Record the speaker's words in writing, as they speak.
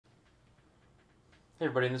Hey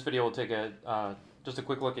everybody, in this video we'll take just a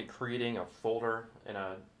quick look at creating a folder in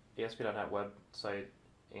a ASP.NET website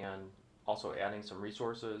and also adding some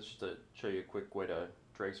resources just to show you a quick way to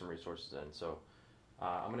drag some resources in. So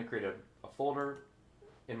I'm going to create a folder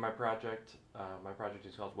in my project. My project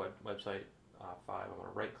is called Website 5. I'm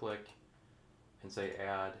going to right click and say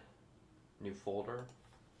add new folder.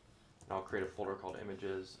 And I'll create a folder called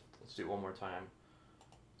images. Let's do it one more time.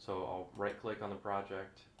 So I'll right click on the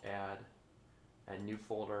project, add new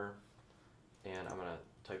folder, and I'm going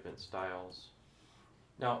to type in styles.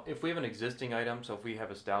 Now, if we have an existing item, so if we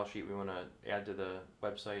have a style sheet we want to add to the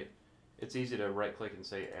website, it's easy to right click and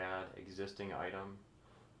say add existing item.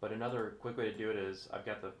 But another quick way to do it is I've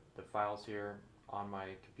got the files here on my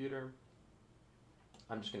computer.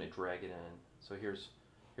 I'm just going to drag it in. So here's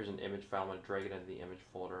an image file. I'm going to drag it into the image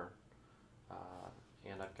folder.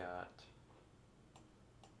 And I've got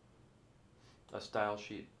a style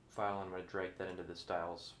sheet file, and I'm going to drag that into the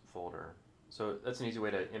styles folder. So that's an easy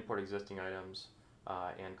way to import existing items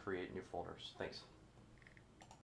and create new folders. Thanks.